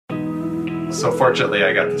So fortunately,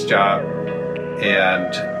 I got this job,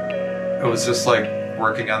 and it was just like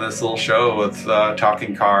working on this little show with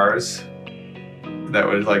talking cars that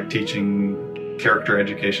was like teaching character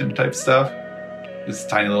education type stuff. This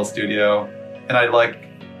tiny little studio. And I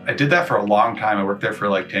did that for a long time. I worked there for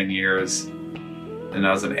like 10 years. And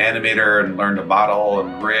I was an animator and learned to model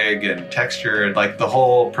and rig and texture and like the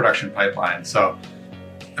whole production pipeline. So,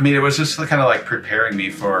 I mean, it was just kind of like preparing me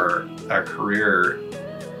for a career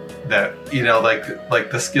that, you know,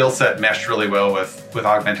 like the skill set meshed really well with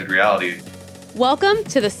augmented reality. Welcome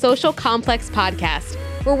to the Social Complex Podcast,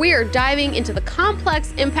 where we are diving into the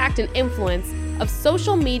complex impact and influence of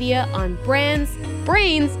social media on brands,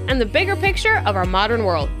 brains, and the bigger picture of our modern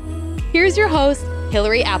world. Here's your host,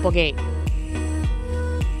 Hillary Applegate.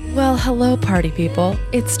 Well, hello, party people.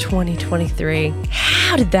 It's 2023.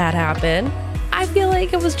 How did that happen? I feel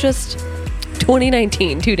like it was just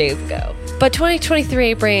 2019, 2 days ago. But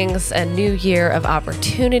 2023 brings a new year of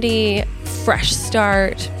opportunity, fresh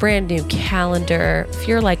start, brand new calendar. If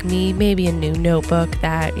you're like me, maybe a new notebook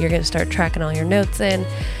that you're going to start tracking all your notes in.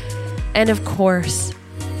 And of course,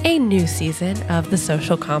 a new season of the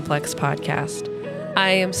Social Complex Podcast. I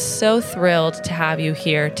am so thrilled to have you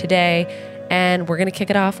here today. And we're going to kick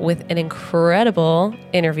it off with an incredible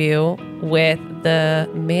interview with the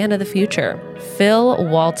man of the future. Phil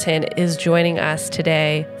Walton is joining us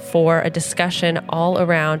today for a discussion all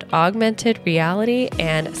around augmented reality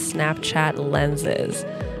and Snapchat lenses.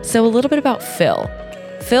 So a little bit about Phil.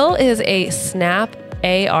 Phil is a Snap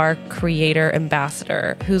AR creator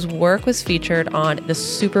ambassador whose work was featured on the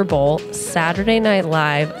Super Bowl, Saturday Night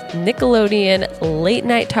Live, Nickelodeon, late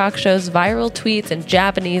night talk shows, viral tweets, and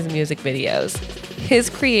Japanese music videos. His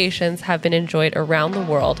creations have been enjoyed around the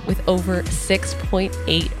world with over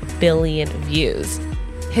 6.8 billion views.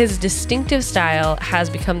 His distinctive style has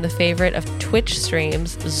become the favorite of Twitch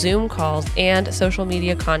streams, Zoom calls, and social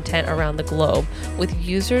media content around the globe, with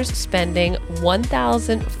users spending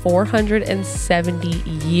 1,470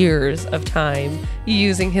 years of time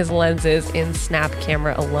using his lenses in Snap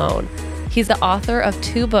Camera alone. He's the author of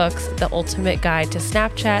 2 books, The Ultimate Guide to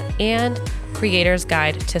Snapchat and Creator's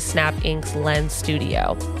Guide to Snap Inc.'s Lens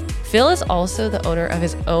Studio. Phil is also the owner of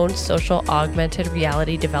his own social augmented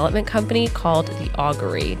reality development company called The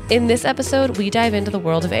Augury. In this episode, we dive into the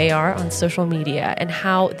world of AR on social media and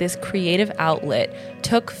how this creative outlet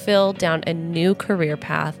took Phil down a new career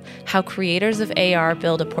path, how creators of AR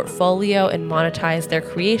build a portfolio and monetize their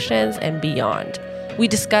creations, and beyond. We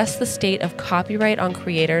discuss the state of copyright on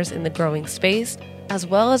creators in the growing space, as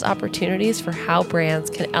well as opportunities for how brands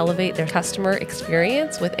can elevate their customer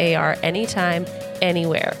experience with AR anytime,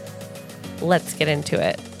 anywhere. Let's get into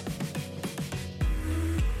it.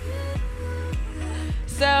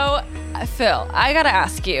 So, Phil, I gotta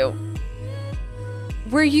ask you,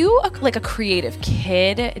 were you a creative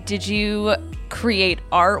kid? Did you create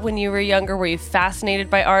art when you were younger? Were you fascinated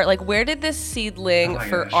by art? Like, where did this seedling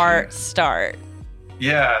for art start?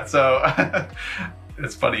 Yeah, so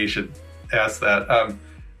it's funny you should ask that.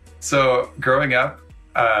 So growing up,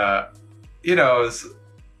 I was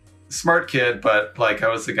smart kid, but like I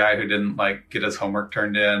was the guy who didn't like get his homework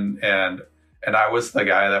turned in, and I was the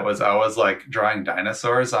guy that was always like drawing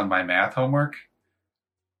dinosaurs on my math homework.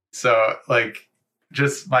 So like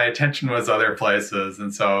just my attention was other places,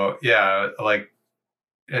 and so yeah, like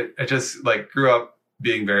I just like grew up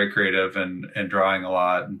being very creative and drawing a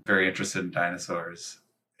lot and very interested in dinosaurs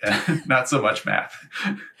and not so much math.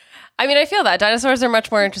 I mean, I feel that dinosaurs are much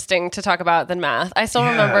more interesting to talk about than math. I still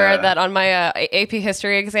remember that on my AP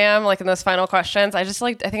history exam, like in those final questions, I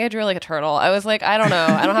think I drew like a turtle. I was like, I don't know.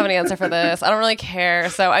 I don't have any answer for this. I don't really care.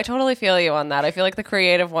 So I totally feel you on that. I feel like the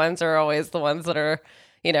creative ones are always the ones that are,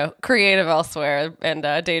 creative elsewhere and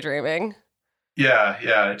daydreaming.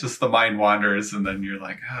 Yeah. Just the mind wanders and then you're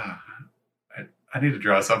like, I need to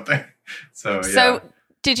draw something. So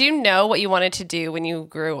did you know what you wanted to do when you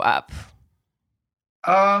grew up?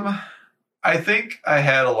 I think I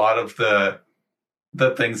had a lot of the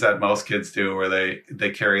things that most kids do where they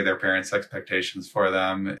carry their parents' expectations for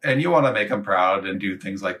them and you want to make them proud and do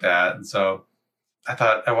things like that. And so I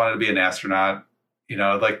thought I wanted to be an astronaut,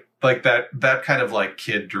 like that kind of like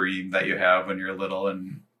kid dream that you have when you're little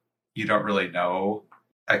and you don't really know.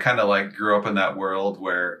 I kind of like grew up in that world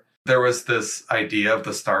where there was this idea of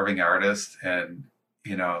the starving artist and,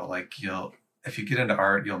 like if you get into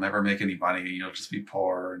art, you'll never make any money. You'll just be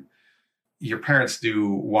poor. And your parents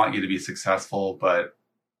do want you to be successful, but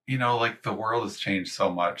like the world has changed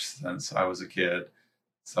so much since I was a kid.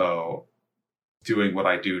 So doing what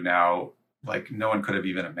I do now, like no one could have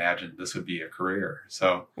even imagined this would be a career.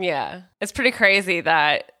 So yeah, it's pretty crazy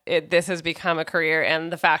that this has become a career,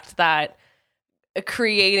 and the fact that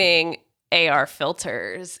creating AR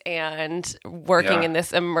filters and working in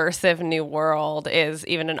this immersive new world is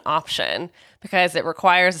even an option, because it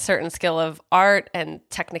requires a certain skill of art and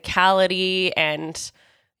technicality. And,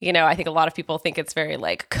 you know, I think a lot of people think it's very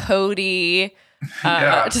like codey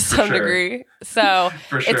to some degree. So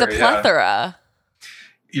it's a plethora.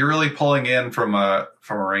 You're really pulling in from a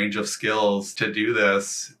range of skills to do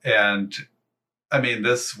this. And I mean,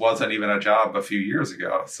 this wasn't even a job a few years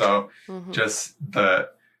ago. So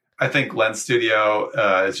I think Lens Studio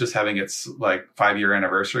is just having its like 5-year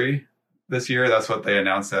anniversary this year. That's what they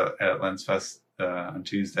announced at Lens Fest on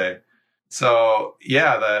Tuesday. So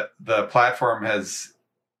yeah, the platform has,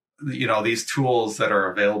 you know, these tools that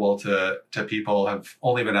are available to people have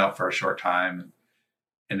only been out for a short time,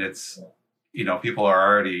 and it's, you know, people are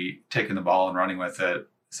already taking the ball and running with it,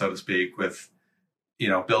 so to speak, with, you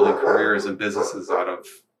know, building careers and businesses out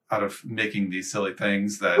of making these silly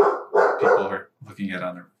things that people are looking at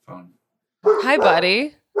on their phone. Hi,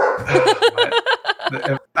 buddy.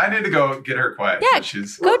 I need to go get her quiet. Yeah,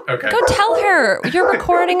 go tell her you're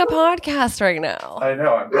recording a podcast right now. I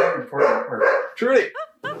know, I'm doing important work. Trudy.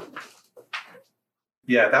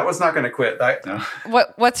 Yeah, that was not going to quit. No.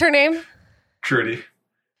 What's her name? Trudy.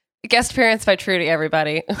 Guest appearance by Trudy,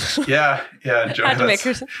 everybody. Yeah. Enjoy. Had to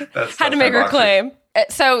make her claim.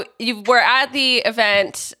 So you were at the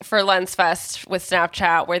event for Lens Fest with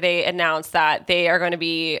Snapchat, where they announced that they are going to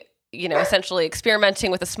be, you know, essentially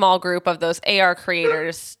experimenting with a small group of those AR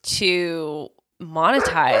creators to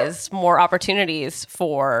monetize more opportunities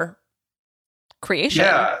for creation.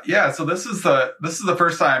 Yeah. So this is the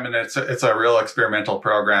first time, and it's a real experimental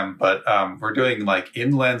program. But we're doing like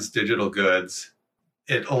in-lens digital goods.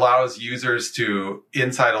 It allows users to,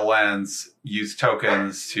 inside a lens, use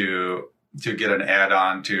tokens to get an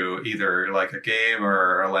add-on to either like a game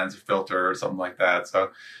or a lens filter or something like that. So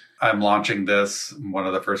I'm launching this. I'm one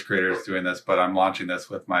of the first creators doing this, but I'm launching this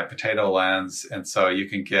with my potato lens. And so you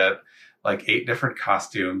can get like 8 different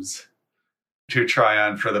costumes to try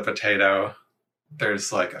on for the potato.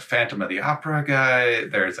 There's like a Phantom of the Opera guy.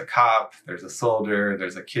 There's a cop. There's a soldier.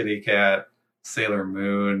 There's a kitty cat, Sailor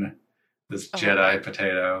Moon, this Jedi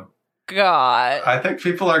potato. God. I think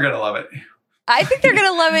people are going to love it. I think they're going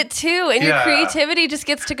to love it too. And your creativity just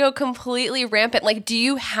gets to go completely rampant. Like, do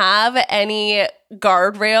you have any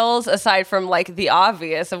guardrails aside from like the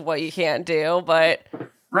obvious of what you can't do? But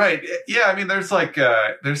right. Yeah. I mean, there's like,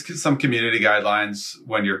 there's some community guidelines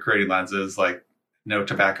when you're creating lenses, like no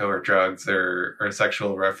tobacco or drugs or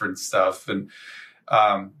sexual reference stuff. And,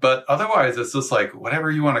 but otherwise it's just like whatever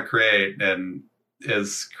you want to create, and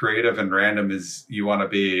as creative and random as you want to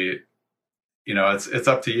be, you know, it's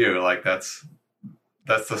up to you. Like that's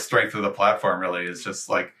the strength of the platform, really, is just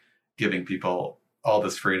like giving people all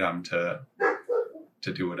this freedom to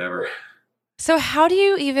do whatever. So how do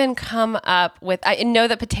you even come up with, I know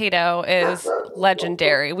that potato is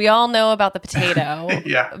legendary. We all know about the potato.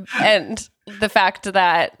 Yeah. And the fact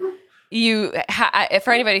that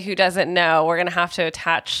for anybody who doesn't know, we're going to have to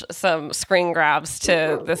attach some screen grabs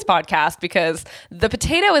to this podcast, because the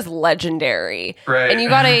potato is legendary. Right. And you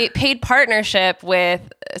got a paid partnership with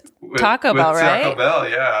Taco Bell, right? Taco Bell,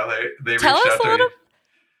 yeah. They Tell us reached out to me.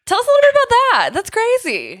 Tell us a little bit about that. That's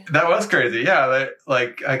crazy. That was crazy. Yeah.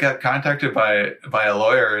 I got contacted by a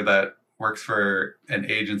lawyer that works for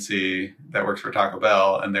an agency that works for Taco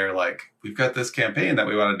Bell. And they're like, we've got this campaign that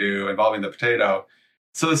we want to do involving the potato.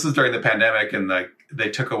 So this is during the pandemic, and like they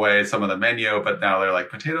took away some of the menu, but now they're like,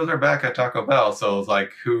 potatoes are back at Taco Bell. So it's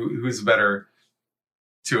like, who's better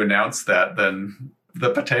to announce that than the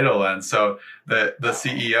potato lens? So the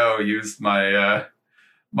CEO used my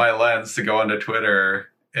lens to go onto Twitter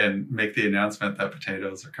and make the announcement that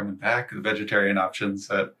potatoes are coming back, the vegetarian options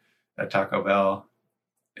at Taco Bell.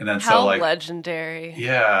 And then how legendary.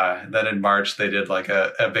 Yeah. And then in March they did like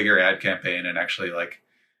a bigger ad campaign and actually like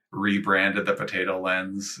rebranded the potato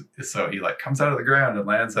lens, so he like comes out of the ground and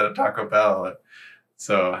lands at a Taco Bell.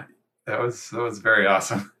 So that was very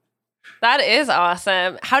awesome. That is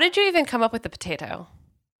awesome. How did you even come up with the potato?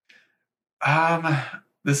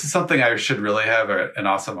 This is something I should really have an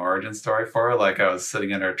awesome origin story for. Like I was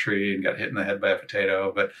sitting under a tree and got hit in the head by a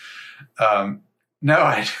potato, but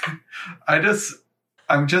no,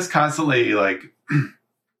 I'm just constantly like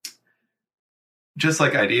just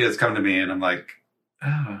like ideas come to me and I'm like,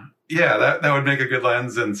 oh, yeah, that would make a good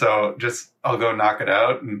lens. And so I'll go knock it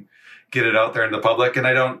out and get it out there in the public. And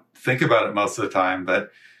I don't think about it most of the time, but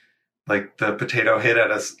like the potato hit at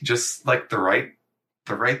us just like the right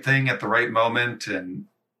thing at the right moment. And,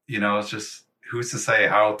 you know, it's just, who's to say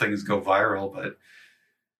how things go viral? But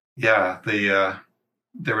yeah,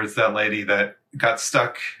 there was that lady that got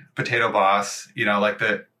stuck, potato boss, like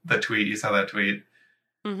the tweet, you saw that tweet,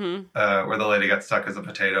 where the lady got stuck as a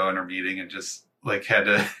potato in her meeting and just like had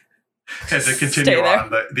to continue on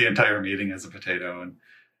the entire meeting as a potato. And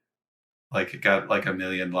like it got like 1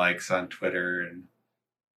 million likes on Twitter.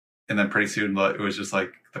 And then pretty soon it was just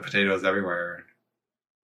like the potatoes everywhere.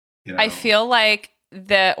 I feel like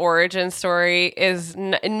the origin story is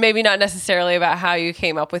maybe not necessarily about how you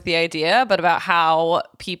came up with the idea, but about how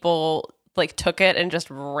people like took it and just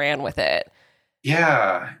ran with it.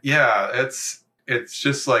 Yeah. It's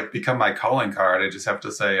just like become my calling card. I just have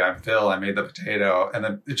to say, I'm Phil, I made the potato. And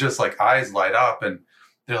then it just like eyes light up and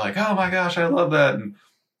they're like, oh my gosh, I love that. And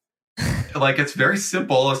like, it's very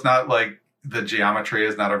simple. It's not like the geometry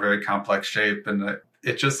is not a very complex shape. And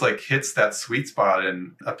it just like hits that sweet spot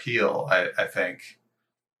in appeal, I think.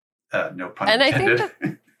 No pun intended.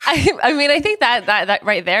 I think that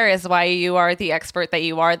right there is why you are the expert that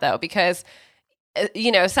you are, though, because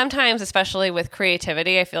sometimes, especially with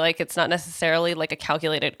creativity, I feel like it's not necessarily like a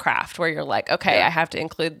calculated craft where you're like, okay, I have to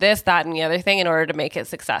include this, that, and the other thing in order to make it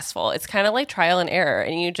successful. It's kind of like trial and error,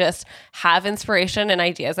 and you just have inspiration and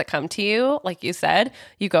ideas that come to you. Like you said,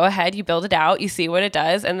 you go ahead, you build it out, you see what it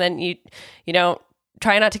does, and then you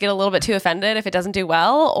try not to get a little bit too offended if it doesn't do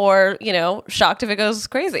well, or shocked if it goes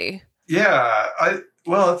crazy. Yeah,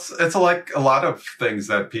 it's like a lot of things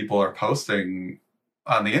that people are posting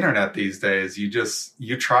on the internet these days.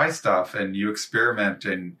 You try stuff and you experiment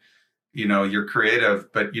and you're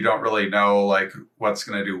creative, but you don't really know like what's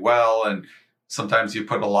going to do well. And sometimes you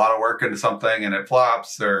put a lot of work into something and it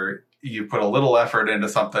flops, or you put a little effort into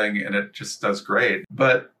something and it just does great.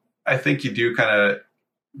 But I think you do kind of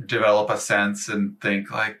develop a sense and think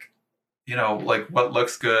like, like what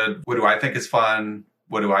looks good? What do I think is fun?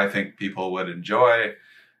 What do I think people would enjoy?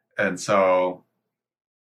 And so,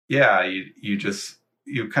 yeah,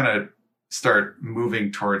 you kind of start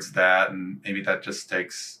moving towards that. And maybe that just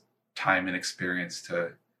takes time and experience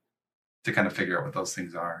to kind of figure out what those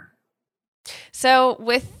things are. So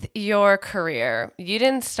with your career, you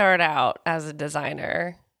didn't start out as a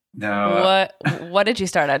designer. No. What did you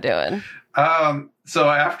start out doing? So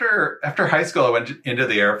after high school, I went into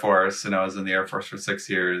the Air Force, and I was in the Air Force for 6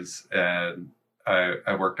 years. And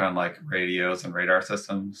I worked on like radios and radar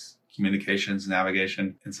systems, communications,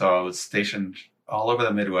 navigation. And so I was stationed all over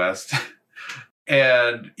the Midwest.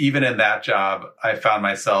 And even in that job, I found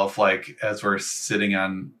myself like, as we're sitting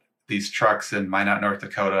on these trucks in Minot, North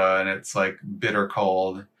Dakota, and it's like bitter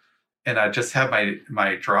cold. And I just have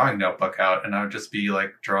my drawing notebook out, and I would just be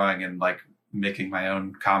like drawing and like making my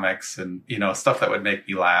own comics and, stuff that would make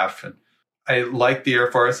me laugh. And I liked the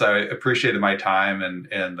Air Force. I appreciated my time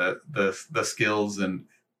and the skills and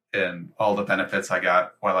all the benefits I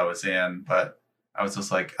got while I was in. But I was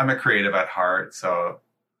just like, I'm a creative at heart. So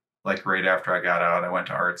like right after I got out, I went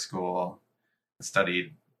to art school,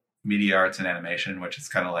 studied media arts and animation, which is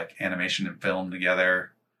kind of like animation and film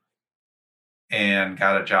together, and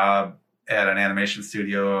got a job at an animation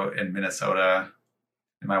studio in Minnesota.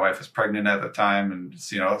 And my wife was pregnant at the time. And,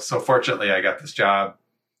 so fortunately I got this job.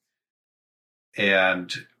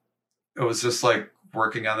 And it was just like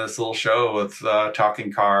working on this little show with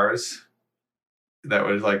talking cars that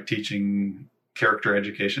was like teaching character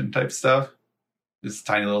education type stuff. This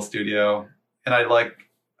tiny little studio. And I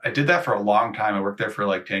did that for a long time. I worked there for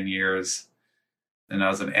like 10 years. And I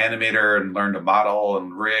was an animator and learned to model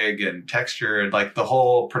and rig and texture and like the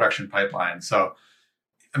whole production pipeline. So,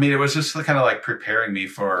 I mean, it was just kind of like preparing me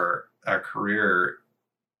for a career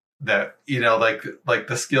that, like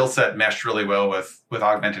the skill set meshed really well with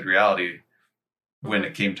augmented reality when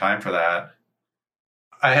it came time for that.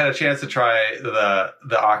 I had a chance to try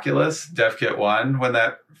the Oculus DevKit 1 when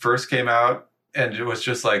that first came out. And it was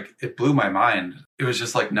just like, it blew my mind. It was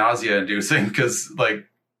just like nausea inducing because like,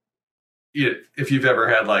 if you've ever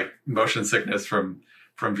had like motion sickness from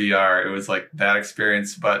VR, it was like that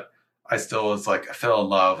experience. But I still was like, I fell in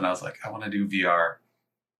love and I was like, I want to do VR.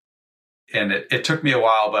 And it took me a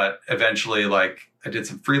while, but eventually like I did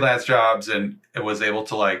some freelance jobs and it was able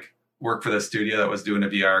to like work for the studio that was doing a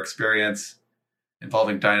VR experience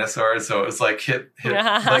involving dinosaurs. So it was like hit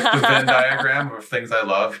like the Venn diagram of things I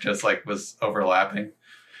love just like was overlapping.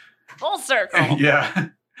 Full circle. Yeah.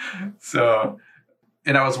 So,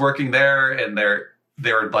 and I was working there and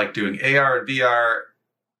they were like doing AR and VR,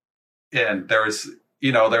 and there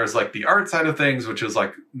was like the art side of things, which was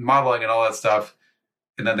like modeling and all that stuff.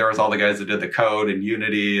 And then there was all the guys that did the code and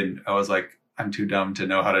Unity. And I was like, I'm too dumb to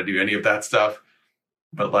know how to do any of that stuff.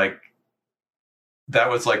 But like, that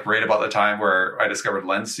was like right about the time where I discovered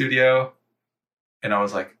Lens Studio. And I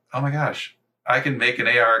was like, oh my gosh, I can make an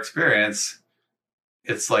AR experience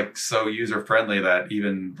it's like so user friendly that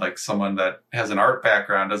even like someone that has an art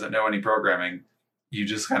background doesn't know any programming. You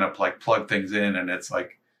just kind of like plug things in and it's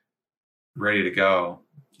like ready to go.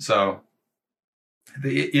 So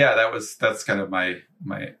that's kind of my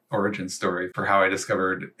origin story for how I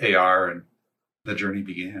discovered AR and the journey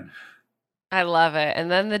began. I love it.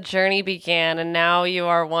 And then the journey began, and now you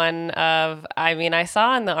are one of, I mean, I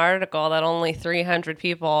saw in the article that only 300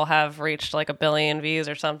 people have reached like 1 billion views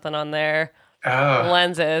or something on their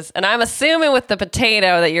lenses. And I'm assuming with the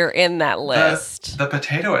potato that you're in that list. The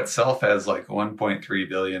potato itself has like 1.3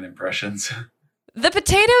 billion impressions. The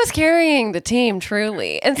potato is carrying the team,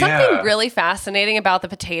 truly. And something really fascinating about the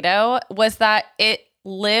potato was that it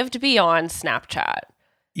lived beyond Snapchat.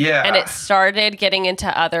 Yeah. And it started getting into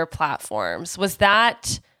other platforms. Was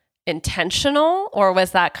that intentional, or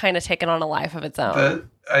was that kind of taken on a life of its own?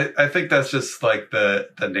 I think that's just like the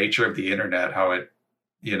nature of the internet, how it,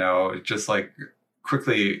 it just like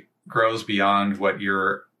quickly grows beyond what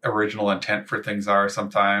your original intent for things are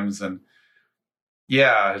sometimes. And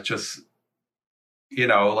yeah, it just,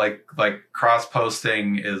 like cross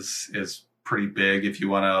posting is pretty big if you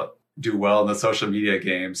want to do well in the social media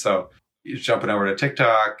game. So you're jumping over to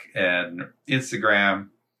TikTok and Instagram.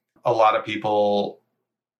 A lot of people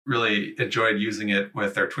really enjoyed using it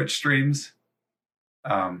with their Twitch streams.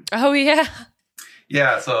 Oh yeah.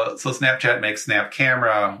 Yeah, so Snapchat makes Snap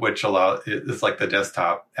Camera, which it's like the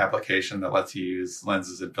desktop application that lets you use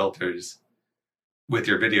lenses and filters with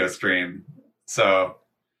your video stream. So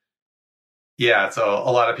yeah, so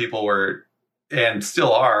a lot of people were and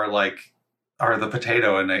still are the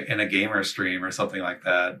potato in a gamer stream or something like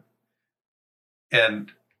that.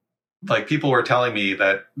 And like people were telling me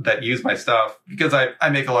that use my stuff because I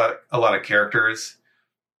make a lot of characters,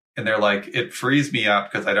 and they're like, it frees me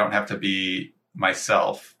up because I don't have to be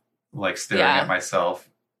myself, like staring at myself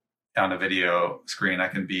on a video screen. I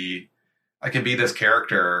can be this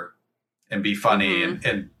character and be funny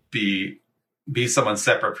and be someone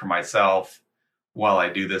separate from myself while I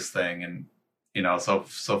do this thing. And so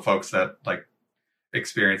folks that like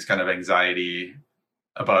experience kind of anxiety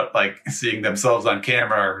about like seeing themselves on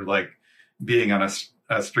camera or like being on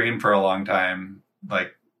a stream for a long time,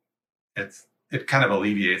 like it kind of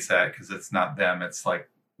alleviates that because it's not them, it's like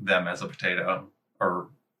them as a potato or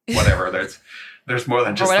whatever. There's more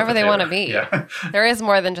than just or whatever the they want to be. Yeah. There is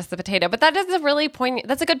more than just the potato, but that is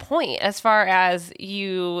that's a good point as far as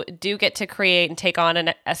you do get to create and take on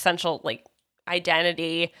an essential like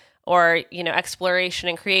identity or exploration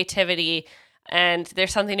and creativity. And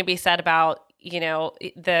there's something to be said about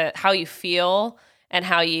the how you feel and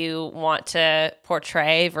how you want to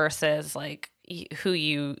portray versus like who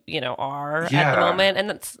you are at the moment.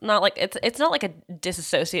 And it's not like it's not like a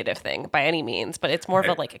disassociative thing by any means, but it's more of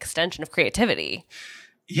a like extension of creativity.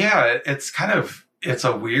 Yeah, it's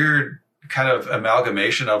a weird kind of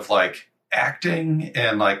amalgamation of like acting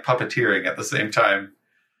and like puppeteering at the same time.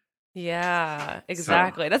 Yeah,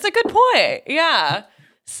 exactly. That's a good point. Yeah.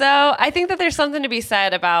 So I think that there's something to be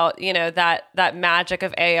said about, that magic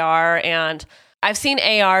of AR. And I've seen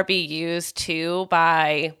AR be used too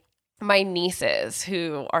by my nieces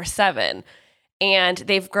who are 7, and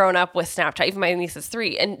they've grown up with Snapchat. Even my niece is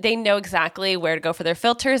 3, and they know exactly where to go for their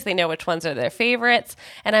filters. They know which ones are their favorites.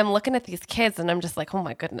 And I'm looking at these kids and I'm just like, oh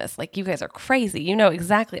my goodness, like you guys are crazy. You know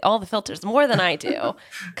exactly all the filters more than I do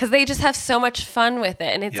because they just have so much fun with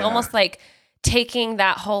it. And it's almost like taking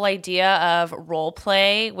that whole idea of role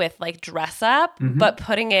play with like dress up, but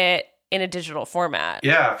putting it in a digital format.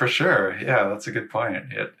 Yeah, for sure. Yeah, that's a good point.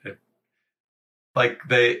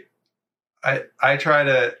 I try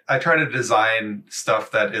to design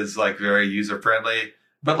stuff that is like very user friendly,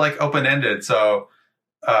 but like open ended. So,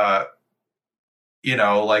 like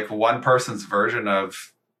one person's version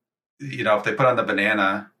of, if they put on the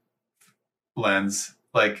banana lens,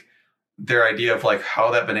 like their idea of like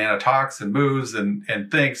how that banana talks and moves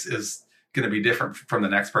and thinks is going to be different from the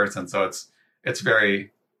next person. So it's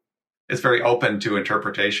very open to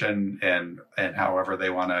interpretation and however they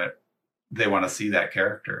want to see that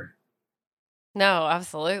character. No,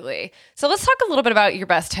 absolutely. So let's talk a little bit about your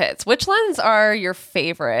best hits. Which lenses are your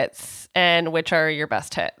favorites and which are your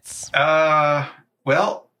best hits?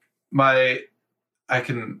 Well, I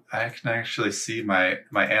can actually see my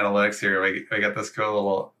analytics here. We got this cool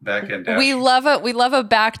little back-end dash. We love a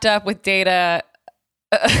backed up with data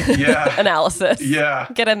analysis. Yeah.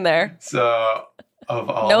 Get in there. So of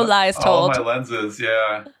all no lies told. All my lenses,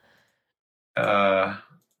 yeah.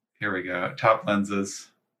 Here we go. Top lenses.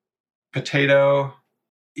 Potato,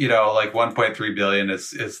 like 1.3 billion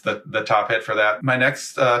is the top hit for that. My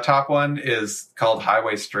next top one is called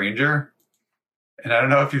Highway Stranger. And I don't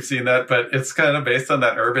know if you've seen that, but it's kind of based on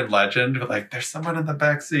that urban legend. Like, there's someone in the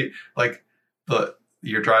back seat. Like,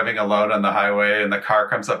 you're driving alone on the highway and the car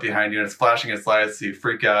comes up behind you and it's flashing its lights, so you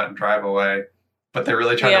freak out and drive away. But they're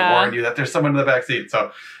really trying to warn you that there's someone in the back seat.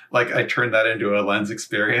 So, like, I turned that into a Lens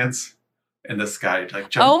experience, and this guy like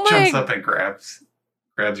jumps up and grabs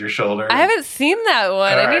your shoulder. I haven't seen that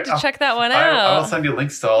one. I need to check that one out. I'll send you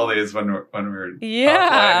links to all these when we're offline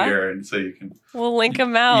here, and so you can. We'll link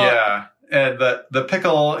them out. Yeah, and the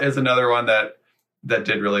pickle is another one that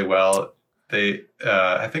did really well. They,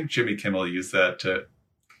 I think Jimmy Kimmel used that to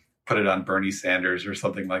put it on Bernie Sanders or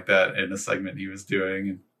something like that in a segment he was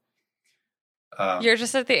doing. You're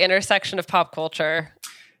just at the intersection of pop culture.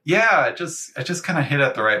 Yeah, it just kind of hit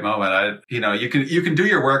at the right moment. You can do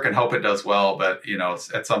your work and hope it does well, but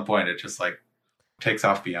at some point it just like takes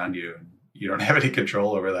off beyond you, and you don't have any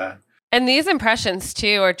control over that. And these impressions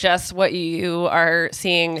too are just what you are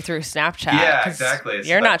seeing through Snapchat. Yeah, exactly.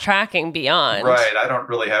 You're not tracking beyond. Right. I don't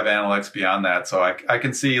really have analytics beyond that, so I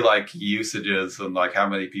can see like usages and like how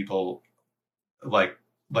many people like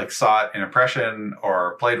saw it in impression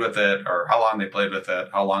or played with it, or how long they played with it,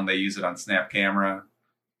 how long they use it on Snap Camera.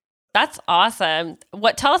 That's awesome.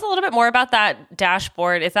 Tell us a little bit more about that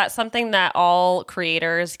dashboard. Is that something that all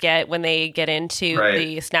creators get when they get into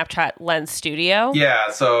the Snapchat Lens Studio?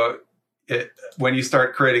 Yeah. So when you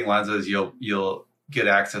start creating lenses, you'll get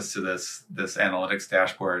access to this analytics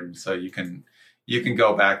dashboard, and so you can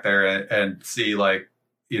go back there and see like,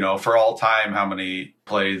 for all time, how many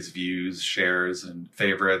plays, views, shares, and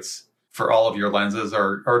favorites for all of your lenses,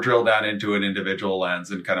 or drill down into an individual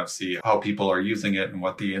lens and kind of see how people are using it and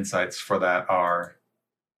what the insights for that are.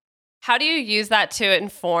 How do you use that to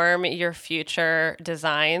inform your future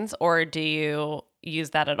designs, or do you use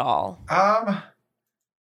that at all?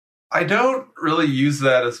 I don't really use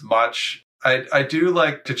that as much. I do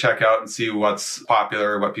like to check out and see what's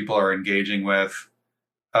popular, what people are engaging with.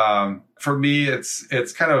 For me,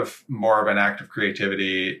 it's kind of more of an act of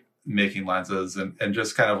creativity, making lenses and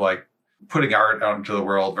just kind of like putting art out into the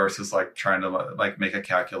world versus like trying to like make a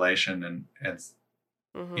calculation and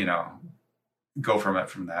go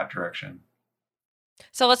from that direction.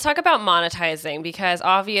 So let's talk about monetizing, because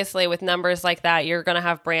obviously with numbers like that, you're going to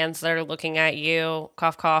have brands that are looking at you,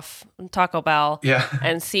 cough, cough, Taco Bell,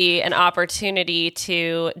 and see an opportunity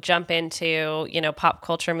to jump into, pop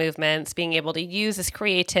culture movements, being able to use this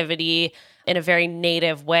creativity in a very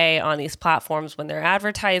native way on these platforms when they're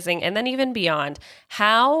advertising, and then even beyond.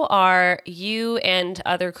 How are you and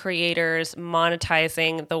other creators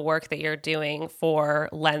monetizing the work that you're doing for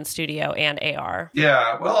Lens Studio and AR?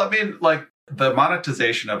 Yeah, well, I mean, like, the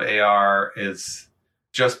monetization of AR is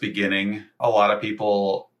just beginning. A lot of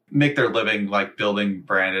people make their living like building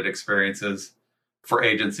branded experiences for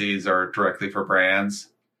agencies or directly for brands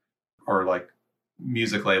or like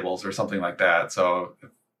music labels or something like that. So,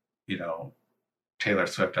 Taylor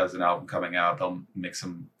Swift has an album coming out, they'll make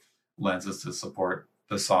some lenses to support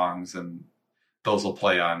the songs, and those will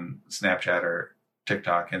play on Snapchat or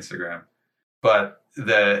TikTok, Instagram. But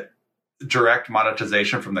the direct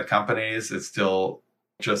monetization from the companies is still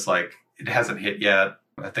just like, it hasn't hit yet.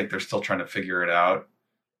 I think they're still trying to figure it out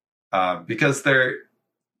because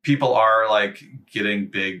people are like getting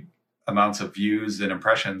big amounts of views and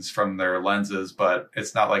impressions from their lenses, but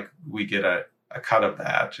it's not like we get a cut of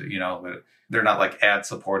that. They're not like ad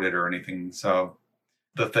supported or anything. So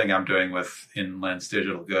the thing I'm doing in Lens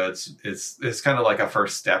Digital Goods is kind of like a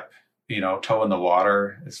first step, toe in the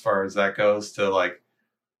water as far as that goes, to like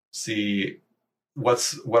see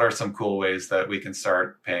what are some cool ways that we can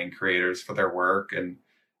start paying creators for their work and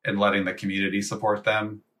letting the community support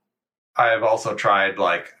them. I've also tried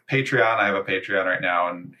like Patreon. I have a Patreon right now,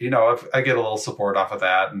 and if I get a little support off of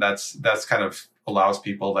that, and that's kind of allows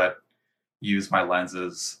people that use my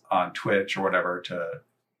lenses on Twitch or whatever to,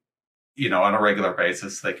 on a regular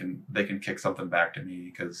basis, they can kick something back to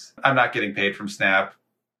me because I'm not getting paid from Snap,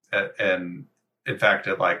 and in fact,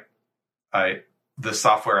 the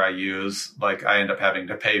software I use, like I end up having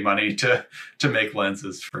to pay money to make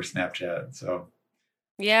lenses for Snapchat. So,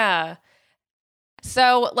 yeah.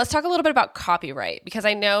 So let's talk a little bit about copyright, because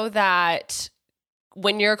I know that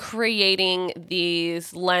when you're creating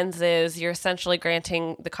these lenses, you're essentially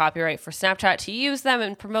granting the copyright for Snapchat to use them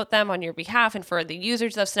and promote them on your behalf, and for the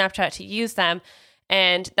users of Snapchat to use them.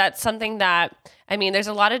 And that's something that, there's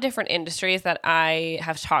a lot of different industries that I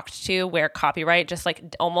have talked to where copyright just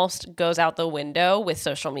like almost goes out the window with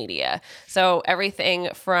social media. So everything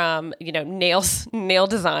from, nail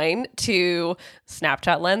design to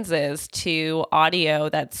Snapchat lenses to audio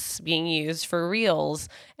that's being used for reels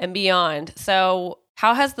and beyond. So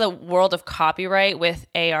How has the world of copyright with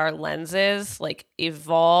AR lenses like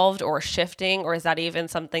evolved or shifting, or is that even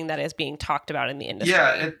something that is being talked about in the industry?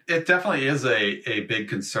 Yeah, it definitely is a big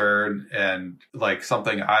concern, and like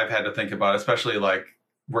something I've had to think about, especially like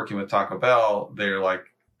working with Taco Bell. They're like,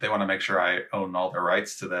 they want to make sure I own all the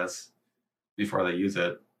rights to this before they use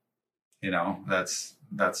it. That's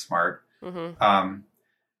smart. Mm-hmm.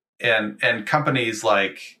 And companies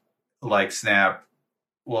like Snap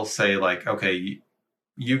will say like, okay,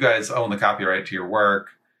 you guys own the copyright to your work,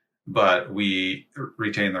 but we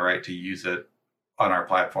retain the right to use it on our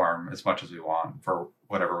platform as much as we want for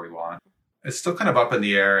whatever we want. It's still kind of up in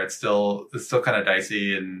the air. It's still kind of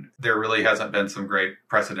dicey, and there really hasn't been some great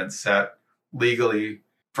precedent set legally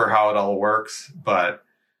for how it all works. But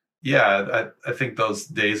yeah, I think those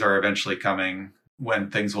days are eventually coming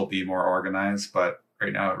when things will be more organized. But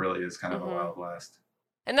right now it really is kind of a Wild West.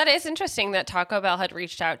 And that is interesting that Taco Bell had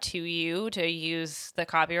reached out to you to use the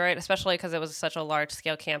copyright, especially because it was such a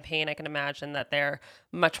large-scale campaign. I can imagine that they're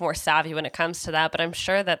much more savvy when it comes to that. But I'm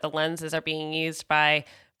sure that the lenses are being used by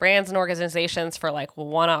brands and organizations for like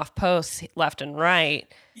one-off posts left and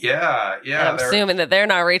right. Yeah. And I'm assuming that they're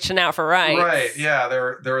not reaching out for rights. Right, yeah.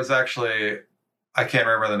 There was actually, I can't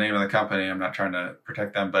remember the name of the company. I'm not trying to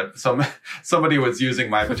protect them, but somebody was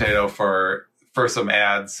using my potato for some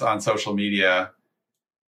ads on social media.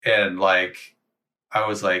 And like, I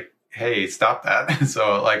was like, hey, stop that.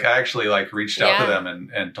 So like, I actually like reached out to them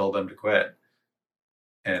and told them to quit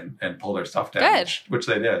and pull their stuff down, which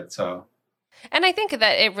they did. So. And I think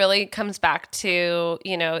that it really comes back to,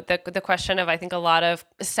 the question of, I think a lot of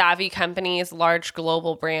savvy companies, large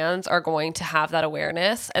global brands are going to have that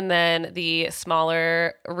awareness. And then the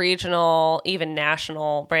smaller regional, even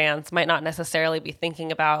national brands might not necessarily be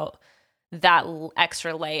thinking about that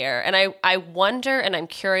extra layer. And I wonder, and I'm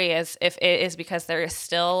curious if it is because there is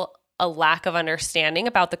still a lack of understanding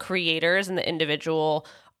about the creators and the individual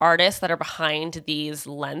artists that are behind these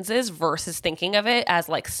lenses versus thinking of it as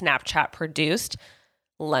like Snapchat produced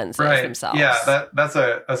lenses themselves. Yeah, that's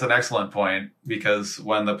an excellent point, because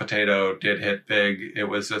when the potato did hit big, it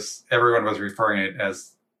was just everyone was referring it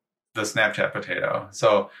as the Snapchat potato.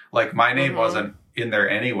 So like my name wasn't in there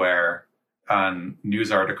anywhere on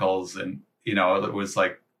news articles, and it was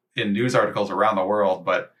like in news articles around the world,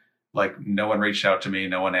 but like no one reached out to me,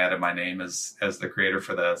 no one added my name as the creator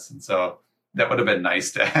for this. And so that would have been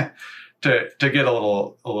nice to get a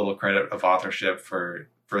little credit of authorship for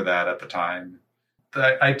that at the time.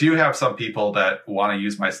 I do have some people that want to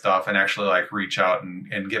use my stuff and actually like reach out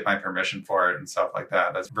and get my permission for it and stuff like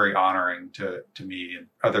that. That's very honoring to me and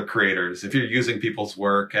other creators. If you're using people's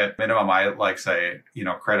work, at minimum, I like say,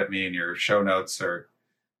 credit me in your show notes, or,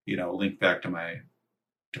 link back to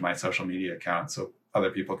my social media account so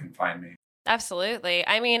other people can find me. Absolutely.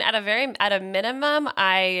 I mean, at a minimum,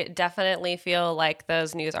 I definitely feel like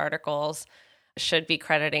those news articles should be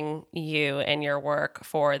crediting you and your work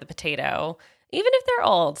for the potato, even if they're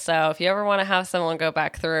old. So if you ever want to have someone go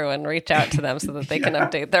back through and reach out to them so that they can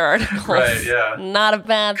update their articles, right? Yeah, not a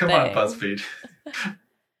bad thing. Come on, BuzzFeed.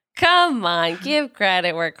 Come on, give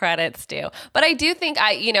credit where credit's due. But I do think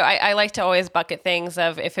I like to always bucket things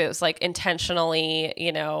of if it was like intentionally,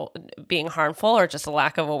 being harmful or just a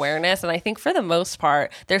lack of awareness. And I think for the most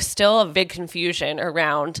part, there's still a big confusion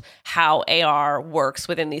around how AR works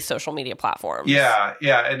within these social media platforms. Yeah.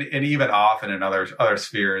 And even often in other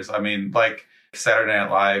spheres. I mean, like Saturday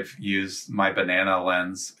Night Live used my banana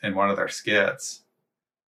lens in one of their skits.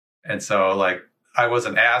 And so like, I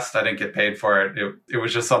wasn't asked. I didn't get paid for it. It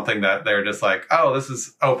was just something that they're just like, oh, this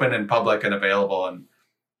is open and public and available. And,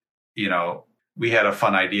 we had a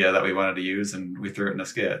fun idea that we wanted to use and we threw it in a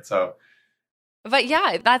skit. So, but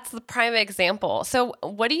yeah, that's the prime example. So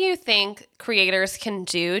what do you think creators can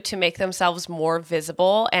do to make themselves more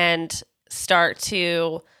visible and start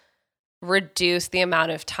to reduce the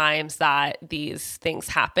amount of times that these things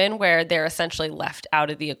happen where they're essentially left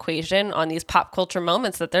out of the equation on these pop culture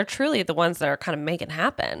moments that they're truly the ones that are kind of making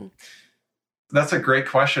happen? That's a great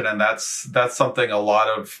question. And that's something a lot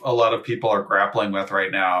of people are grappling with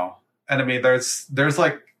right now. And I mean, there's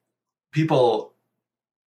like people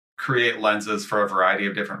create lenses for a variety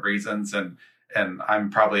of different reasons. And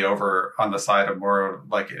I'm probably over on the side of more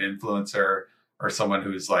of like an influencer or someone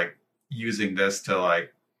who's like using this to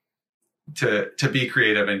like, to be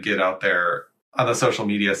creative and get out there on the social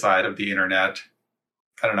media side of the internet.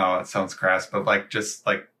 I don't know, it sounds crass, but like just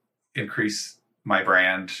like increase my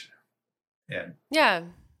brand. And yeah,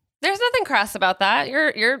 there's nothing crass about that.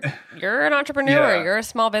 You're an entrepreneur, you're a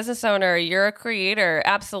small business owner, you're a creator.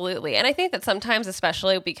 Absolutely. And I think that sometimes,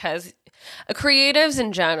 especially because Creatives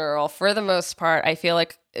in general, for the most part, I feel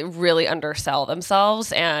like really undersell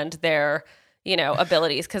themselves and their,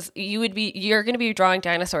 abilities, because you're going to be drawing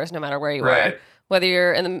dinosaurs no matter where you are, whether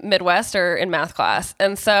you're in the Midwest or in math class.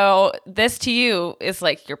 And so this to you is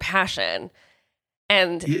like your passion.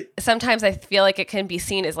 And sometimes I feel like it can be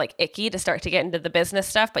seen as like icky to start to get into the business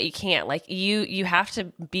stuff, but you can't. Like you have to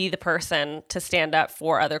be the person to stand up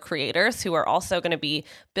for other creators who are also going to be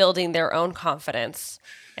building their own confidence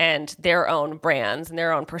and their own brands and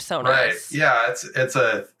their own personas. Right. Yeah. It's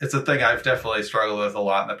a thing I've definitely struggled with a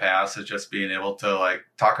lot in the past, is just being able to like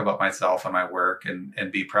talk about myself and my work and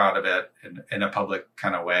be proud of it in a public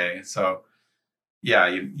kind of way. So yeah,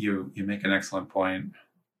 you make an excellent point.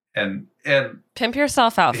 And pimp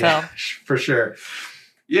yourself out, yeah, Phil. For sure.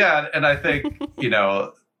 Yeah. And I think,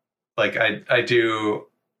 like I do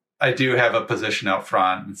have a position out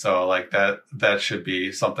front. And so like that should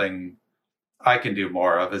be something I can do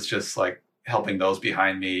more of, is just like helping those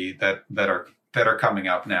behind me that are coming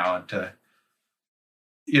up now, and to,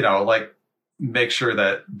 like make sure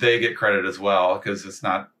that they get credit as well. Cause it's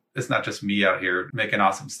not just me out here making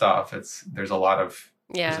awesome stuff. There's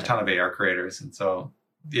a ton of AR creators. And so,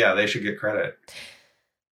 yeah, they should get credit.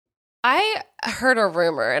 I heard a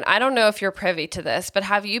rumor, and I don't know if you're privy to this, but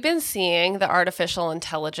have you been seeing the artificial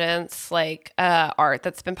intelligence like art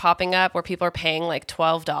that's been popping up, where people are paying like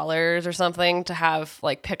 $12 or something to have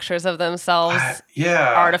like pictures of themselves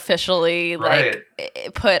artificially like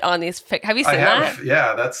put on these have you seen that?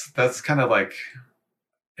 Yeah, that's kind of like,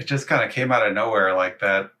 it just kind of came out of nowhere like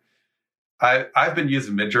that. I've been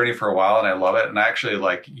using Midjourney for a while and I love it. And I actually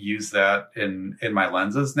like use that in my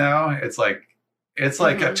lenses now. It's like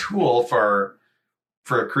a tool for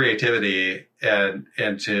creativity and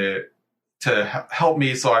to help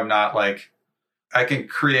me. So I'm not like, I can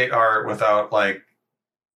create art without like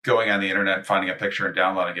going on the internet and finding a picture and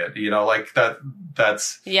downloading it, like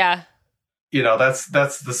that's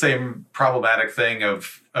the same problematic thing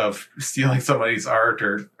of stealing somebody's art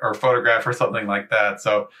or photograph or something like that.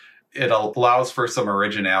 So it allows for some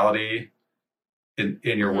originality in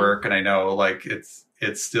your work. And I know like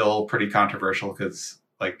it's still pretty controversial, because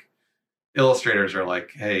like illustrators are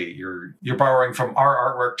like, hey, you're borrowing from our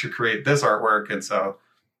artwork to create this artwork. And so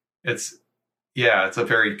it's a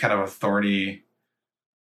very kind of a thorny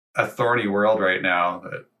world right now.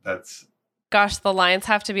 That's gosh, the lines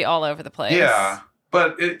have to be all over the place. Yeah.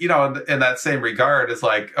 But in that same regard, it's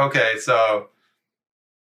like, okay, so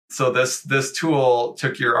this tool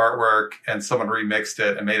took your artwork and someone remixed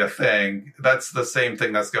it and made a thing. That's the same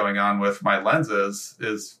thing that's going on with my lenses,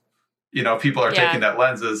 is, people are taking that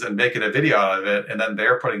lenses and making a video out of it, and then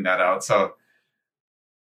they're putting that out. So,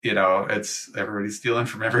 it's everybody's stealing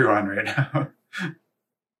from everyone right now.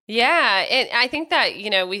 Yeah. And I think that,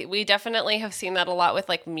 we definitely have seen that a lot with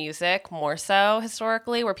like music, more so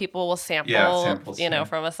historically, where people will sample,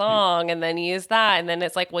 from a song and then use that. And then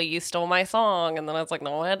it's like, well, you stole my song. And then it's like,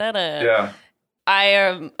 no, I didn't. Yeah. I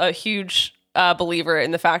am a huge believer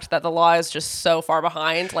in the fact that the law is just so far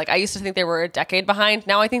behind. Like I used to think they were a decade behind.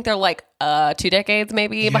 Now I think they're like 2 decades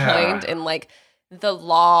maybe behind in like the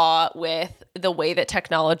law with the way that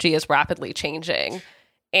technology is rapidly changing.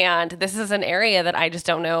 And this is an area that I just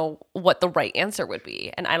don't know what the right answer would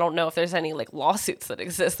be. And I don't know if there's any like lawsuits that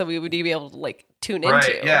exist that we would be able to like tune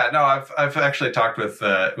into. Yeah, no, I've actually talked with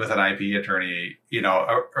an IP attorney,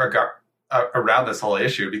 around this whole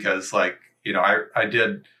issue, because like, I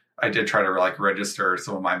did try to like register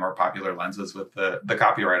some of my more popular lenses with the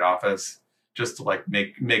copyright office, just to like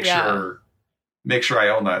make sure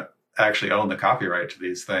I actually own the copyright to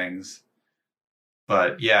these things.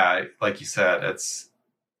 But yeah, like you said, it's,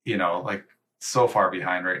 like so far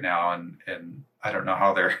behind right now, and I don't know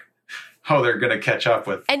how they're going to catch up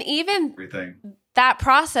with. And even everything. That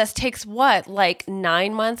process takes what, like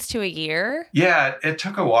 9 months to a year? Yeah, it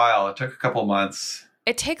took a while. It took a couple months.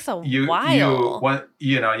 It takes a while.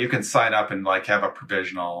 You can sign up and like have a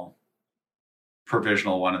provisional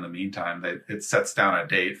one in the meantime. It sets down a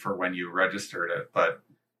date for when you registered it. But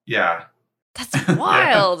yeah. That's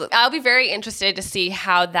wild. I'll be very interested to see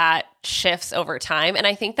how that shifts over time. And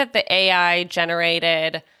I think that the AI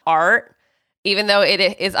generated art, even though it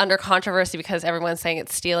is under controversy because everyone's saying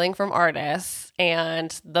it's stealing from artists,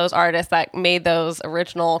 and those artists that made those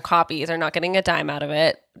original copies are not getting a dime out of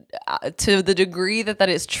it, to the degree that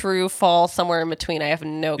is true, false, somewhere in between, I have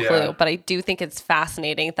no clue. Yeah. But I do think it's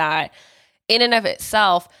fascinating that in and of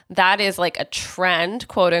itself, that is like a trend,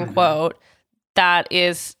 quote unquote, that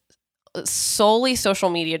is solely social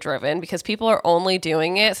media driven, because people are only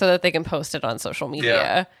doing it so that they can post it on social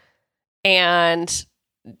media, and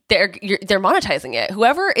they're monetizing it.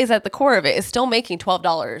 Whoever is at the core of it is still making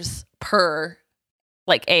 $12 per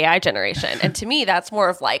like AI generation. And to me, that's more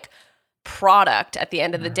of like product at the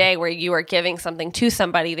end of the day, where you are giving something to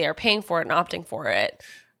somebody, they are paying for it and opting for it,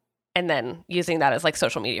 and then using that as like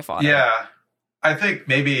social media fodder. Yeah. I think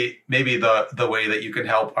maybe the way that you can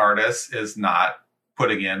help artists is not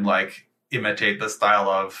putting in like imitate the style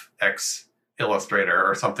of X illustrator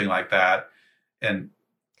or something like that. And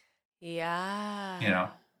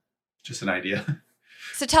just an idea.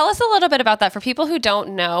 So tell us a little bit about that for people who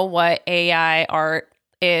don't know what AI art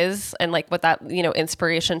is and like what that,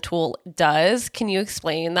 inspiration tool does. Can you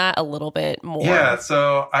explain that a little bit more? Yeah.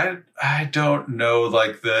 So I don't know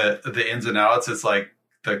like the ins and outs. It's like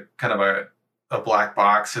the kind of a black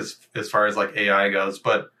box as far as like AI goes,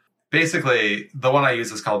 but basically the one I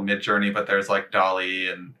use is called Midjourney, but there's like Dolly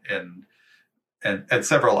and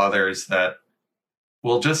several others that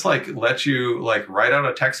will just like let you like write out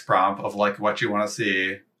a text prompt of like what you want to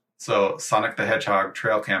see. So Sonic the Hedgehog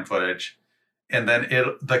trail cam footage. And then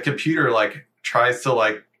the computer like tries to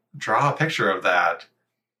like draw a picture of that.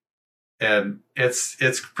 And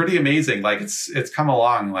it's pretty amazing. Like it's come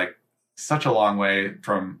along like such a long way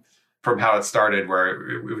from how it started, where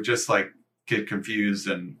it would just like get confused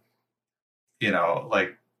and,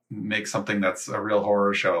 like make something that's a real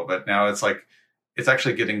horror show. But now it's like, it's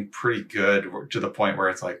actually getting pretty good to the point where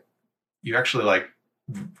it's like, you actually like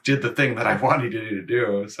did the thing that I wanted you to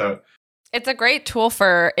do. So it's a great tool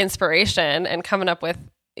for inspiration and coming up with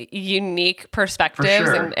unique perspectives,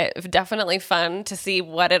 and it's definitely fun to see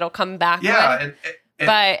what it'll come back with.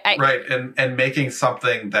 And making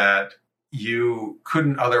something that you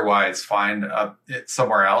couldn't otherwise find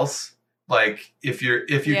somewhere else. Like if you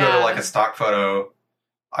go to like a stock photo,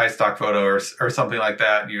 iStock photo or something like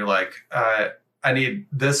that, and you're like, I need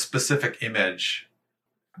this specific image.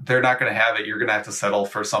 They're not going to have it. You're going to have to settle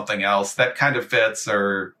for something else that kind of fits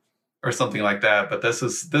or something like that. But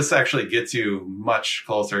this actually gets you much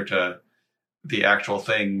closer to the actual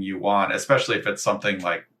thing you want, especially if it's something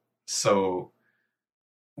like so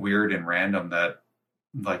weird and random that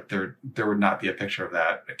like there would not be a picture of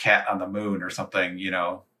that, a cat on the moon or something,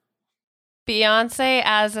 Beyonce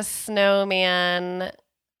as a snowman,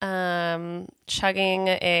 chugging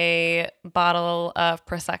a bottle of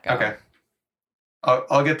Prosecco. Okay.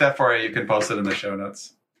 I'll get that for you. You can post it in the show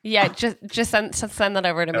notes. Yeah, just send that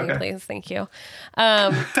over to me, please. Thank you.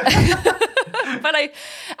 But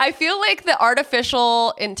I feel like the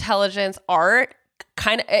artificial intelligence art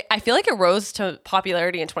I feel like it rose to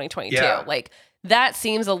popularity in 2022. Yeah. Like that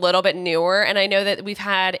seems a little bit newer. And I know that we've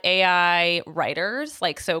had AI writers,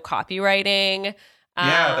 like so copywriting.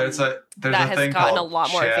 There's a that has thing gotten called a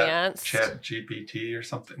lot more advanced. Chat GPT or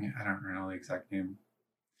something. I don't know the exact name.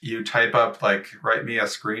 You type up like, write me a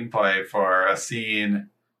screenplay for a scene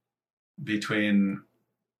between,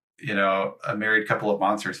 a married couple of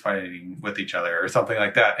monsters fighting with each other or something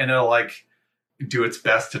like that. And it'll like do its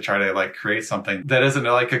best to try to like create something that isn't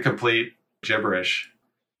like a complete gibberish.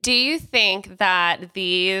 Do you think that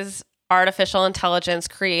these artificial intelligence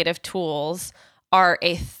creative tools are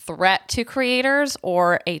a threat to creators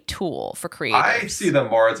or a tool for creators? I see them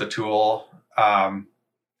more as a tool. I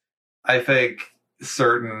think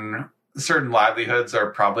certain livelihoods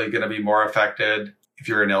are probably going to be more affected if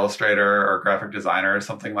you're an illustrator or graphic designer or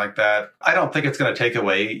something like that. I don't think it's going to take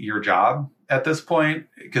away your job at this point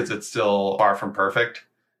because it's still far from perfect.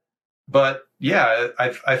 But yeah,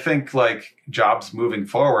 I think like jobs moving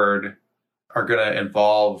forward are going to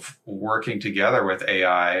involve working together with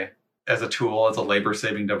AI as a tool, as a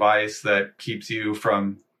labor-saving device that keeps you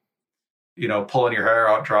from, pulling your hair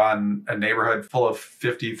out, drawing a neighborhood full of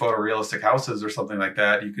 50 photorealistic houses or something like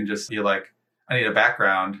that. You can just be like, I need a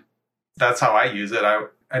background. That's how I use it.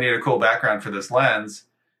 I need a cool background for this lens,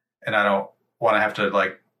 and I don't want to have to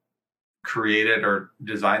like create it or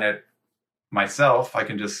design it myself. I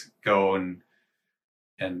can just go and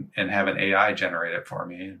have an AI generate it for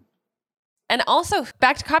me. And also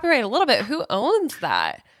back to copyright a little bit, who owns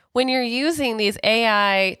that when you're using these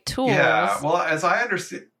AI tools? Yeah, well, as I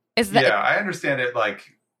understand, I understand it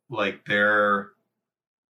like the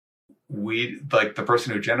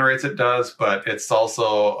person who generates it does, but it's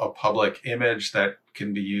also a public image that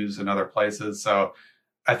can be used in other places. So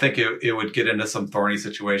I think it would get into some thorny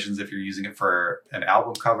situations if you're using it for an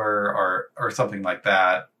album cover or something like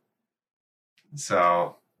that.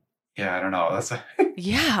 So yeah, I don't know.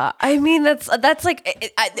 Yeah, I mean that's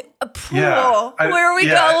like a pool. Yeah, where are we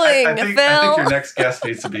going, Phil? I think your next guest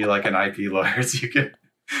needs to be like an IP lawyer, so you can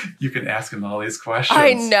you can ask him all these questions.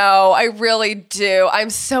 I know, I really do. I'm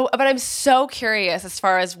so curious as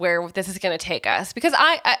far as where this is going to take us, because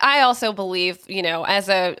I also believe, as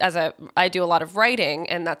I do a lot of writing,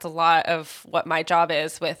 and that's a lot of what my job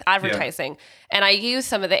is with advertising. And I use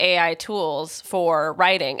some of the AI tools for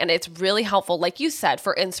writing, and it's really helpful, like you said,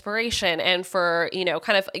 for inspiration and for,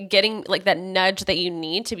 kind of getting like that nudge that you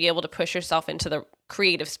need to be able to push yourself into the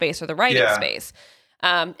creative space or the writing space.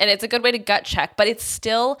 And it's a good way to gut check, but it's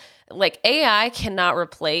still like AI cannot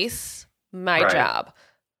replace my job.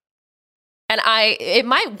 And it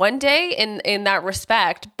might one day in that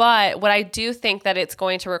respect, but what I do think that it's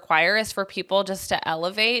going to require is for people just to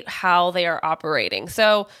elevate how they are operating.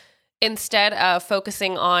 So instead of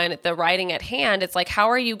focusing on the writing at hand, it's like, how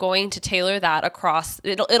are you going to tailor that across?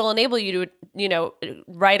 It'll enable you to,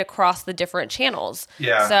 write across the different channels.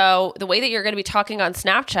 Yeah. So the way that you're going to be talking on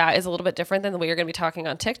Snapchat is a little bit different than the way you're going to be talking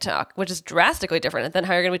on TikTok, which is drastically different than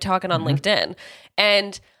how you're going to be talking on LinkedIn.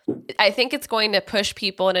 And I think it's going to push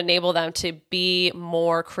people and enable them to be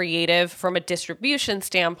more creative from a distribution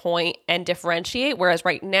standpoint and differentiate. Whereas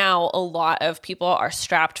right now, a lot of people are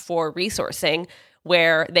strapped for resourcing,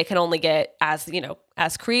 where they can only get as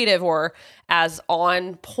creative or as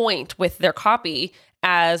on point with their copy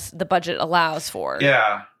as the budget allows for.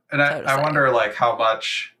 Yeah. And I wonder like how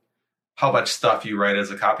much stuff you write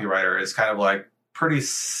as a copywriter is kind of like pretty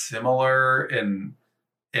similar in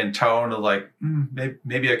tone of like,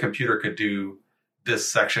 maybe a computer could do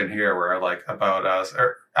this section here where like about us,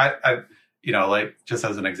 or I like just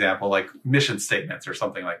as an example, like mission statements or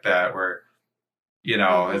something like that, where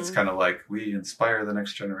it's kind of like we inspire the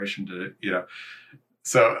next generation to,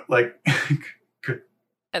 so like,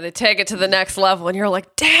 and they take it to the next level and you're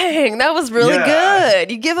like, dang, that was really good.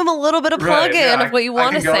 You give them a little bit of plug-in of what you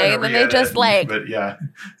want to say, and then they just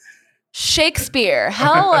Shakespeare,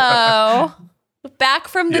 hello, back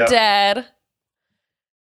from the dead.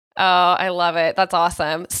 Oh, I love it. That's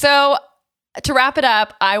awesome. So to wrap it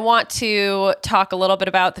up, I want to talk a little bit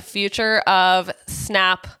about the future of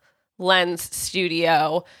Snap Lens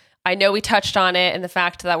Studio. I know we touched on it and the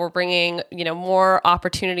fact that we're bringing, more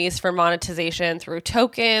opportunities for monetization through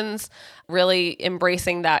tokens, really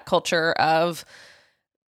embracing that culture of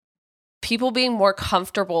people being more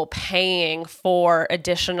comfortable paying for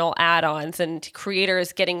additional add-ons and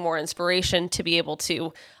creators getting more inspiration to be able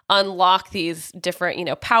to unlock these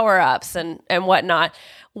different, power-ups and whatnot.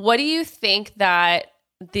 What do you think that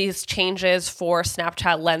these changes for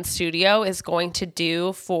Snapchat Lens Studio is going to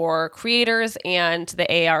do for creators and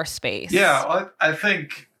the AR space? Yeah, well, I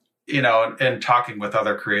think, in talking with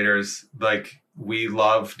other creators, like we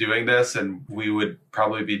love doing this and we would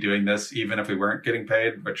probably be doing this even if we weren't getting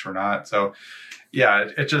paid, which we're not. So yeah,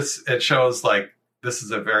 it shows like this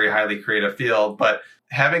is a very highly creative field, but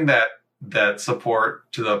having that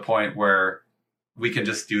support to the point where we can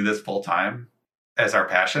just do this full time as our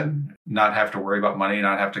passion, not have to worry about money,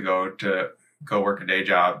 not have to go work a day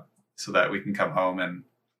job, so that we can come home and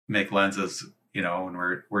make lenses,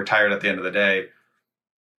 when we're tired at the end of the day,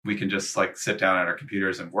 we can just like sit down at our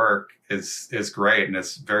computers and work is great. And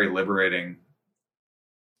it's very liberating.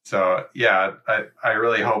 So yeah, I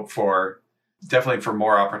really hope definitely for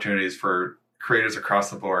more opportunities for creators across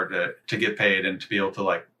the board to get paid and to be able to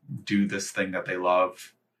like do this thing that they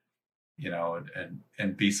love,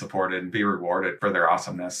 and be supported and be rewarded for their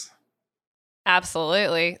awesomeness.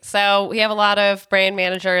 Absolutely. So we have a lot of brand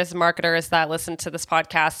managers and marketers that listen to this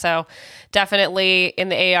podcast. So definitely in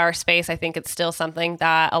the AR space, I think it's still something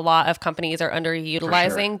that a lot of companies are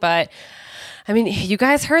underutilizing. Sure. But I mean, you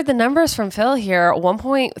guys heard the numbers from Phil here,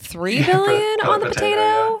 1.3 billion on the potato.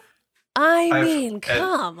 Yeah. I mean,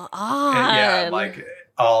 come on. Yeah, like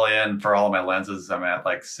all in for all of my lenses, I'm at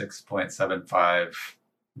like 6.75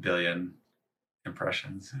 billion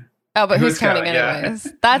impressions. Oh, but who's counting anyways?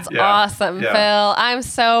 Yeah. That's awesome, Phil. I'm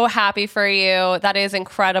so happy for you. That is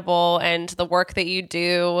incredible. And the work that you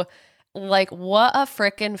do, like what a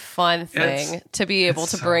freaking fun thing to be able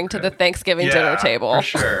to bring to the Thanksgiving dinner table.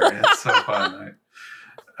 For sure. It's so fun.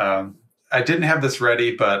 I didn't have this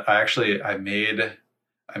ready, but I made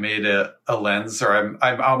a lens, or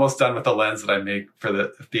I'm almost done with the lens that I make for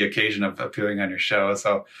the occasion of appearing on your show.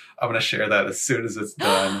 So I'm going to share that as soon as it's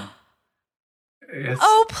done.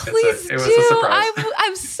 Please do. It was a surprise.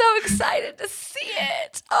 I'm so excited to see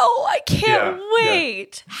it. Oh, I can't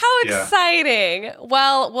wait. Yeah. How exciting.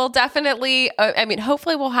 Well, we'll definitely,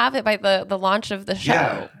 hopefully we'll have it by the launch of the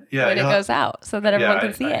show when it goes out so that everyone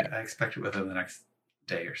can see it. I expect it within the next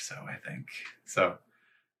day or so, I think. So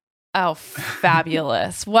Oh,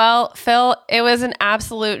 fabulous. Well, Phil, it was an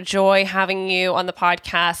absolute joy having you on the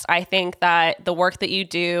podcast. I think that the work that you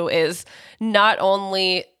do is not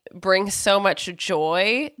only brings so much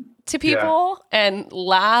joy to people and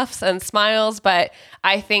laughs and smiles, but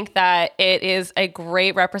I think that it is a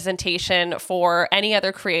great representation for any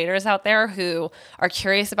other creators out there who are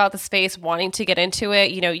curious about the space, wanting to get into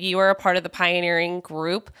it. You know, you are a part of the pioneering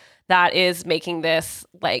group that is making this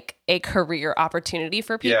like a career opportunity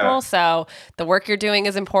for people. Yeah. So the work you're doing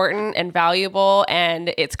is important and valuable.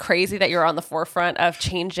 And it's crazy that you're on the forefront of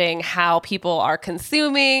changing how people are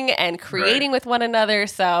consuming and creating with one another.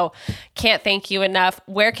 So can't thank you enough.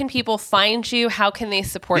 Where can people find you? How can they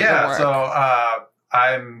support your work? So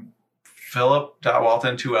I'm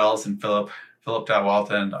Philip.Walton, 2 L's, and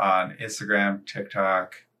Philip.Walton on Instagram,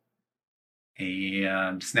 TikTok,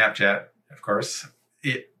 and Snapchat, of course.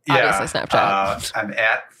 Obviously Snapchat. I'm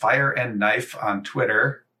at Fire and Knife on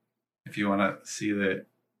Twitter, if you want to see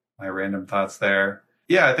my random thoughts there.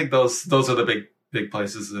 Yeah, I think those are the big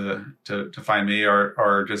places to find me,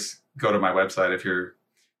 or just go to my website if you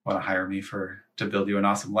want to hire me to build you an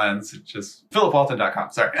awesome lens. It's just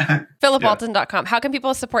philipwalton.com. Sorry. philipwalton.com. How can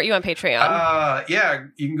people support you on Patreon?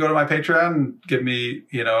 You can go to my Patreon and give me,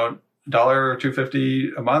 $1 or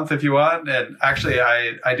 $2.50 a month if you want. And actually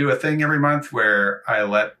I do a thing every month where I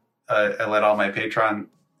let all my patrons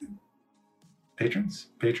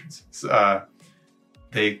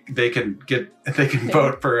they can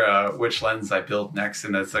vote for which lens I build next,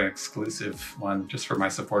 and it's an exclusive one just for my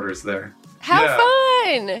supporters there. Have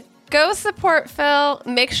fun. Go support Phil.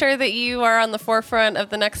 Make sure that you are on the forefront of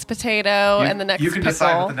the next potato and the next You can pickle.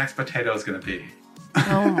 decide what the next potato is going to be.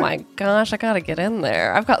 Oh my gosh, I got to get in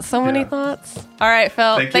there. I've got so many thoughts. All right,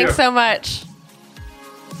 Phil. Thanks so much.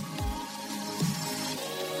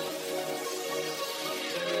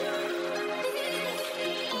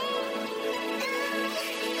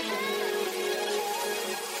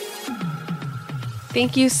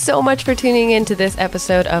 Thank you so much for tuning in to this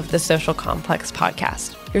episode of the Social Complex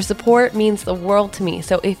podcast. Your support means the world to me,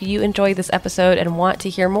 so if you enjoyed this episode and want to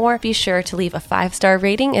hear more, be sure to leave a 5-star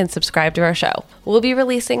rating and subscribe to our show. We'll be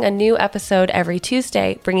releasing a new episode every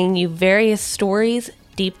Tuesday, bringing you various stories,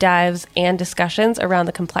 deep dives, and discussions around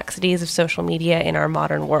the complexities of social media in our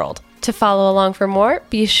modern world. To follow along for more,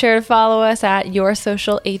 be sure to follow us at Your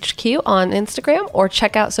Social HQ on Instagram, or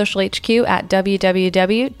check out Social HQ at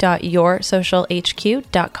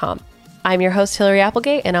www.yoursocialhq.com. I'm your host, Hillary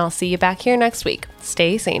Applegate, and I'll see you back here next week.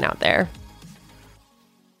 Stay sane out there.